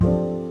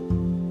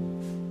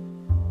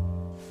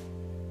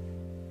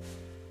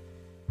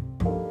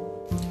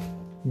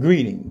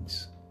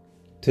Greetings.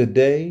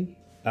 Today,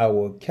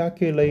 our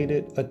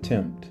calculated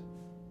attempt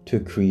to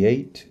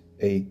create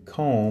a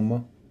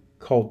calm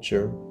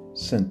culture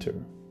center.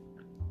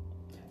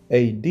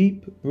 A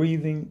deep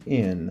breathing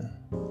in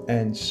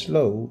and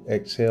slow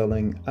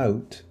exhaling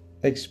out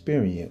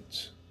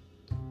experience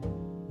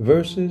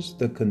versus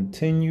the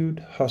continued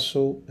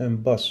hustle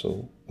and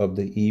bustle of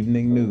the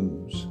evening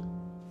news,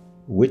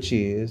 which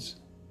is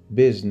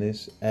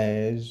business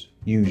as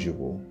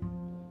usual.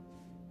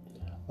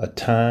 A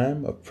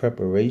time of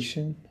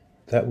preparation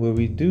that will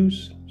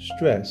reduce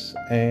stress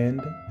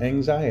and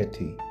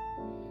anxiety,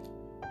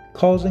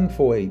 causing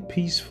for a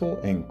peaceful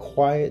and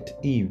quiet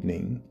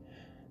evening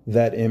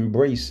that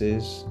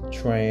embraces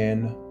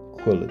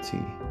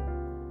tranquility.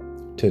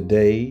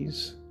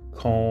 Today's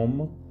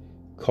calm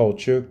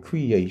culture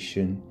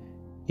creation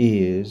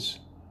is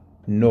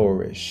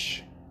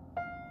Nourish.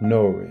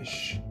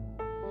 Nourish.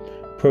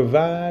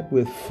 Provide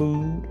with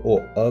food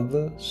or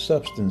other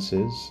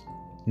substances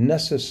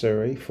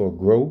necessary for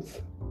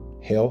growth,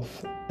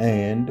 health,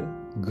 and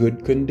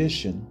good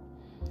condition.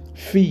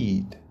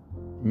 Feed,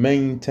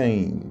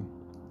 maintain,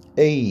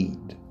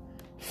 aid,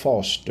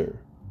 foster,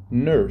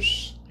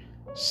 nurse,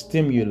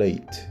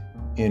 stimulate,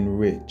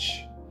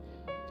 enrich.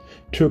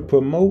 To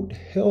promote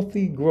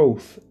healthy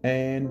growth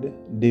and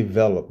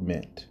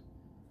development.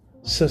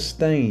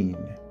 Sustain,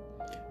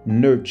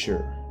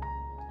 nurture,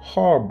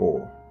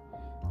 harbor,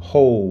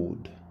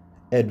 hold,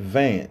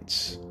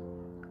 advance,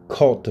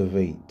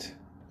 cultivate,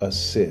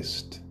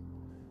 assist.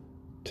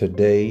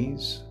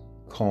 Today's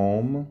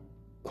calm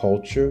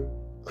culture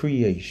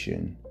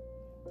creation.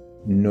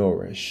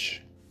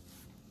 Nourish.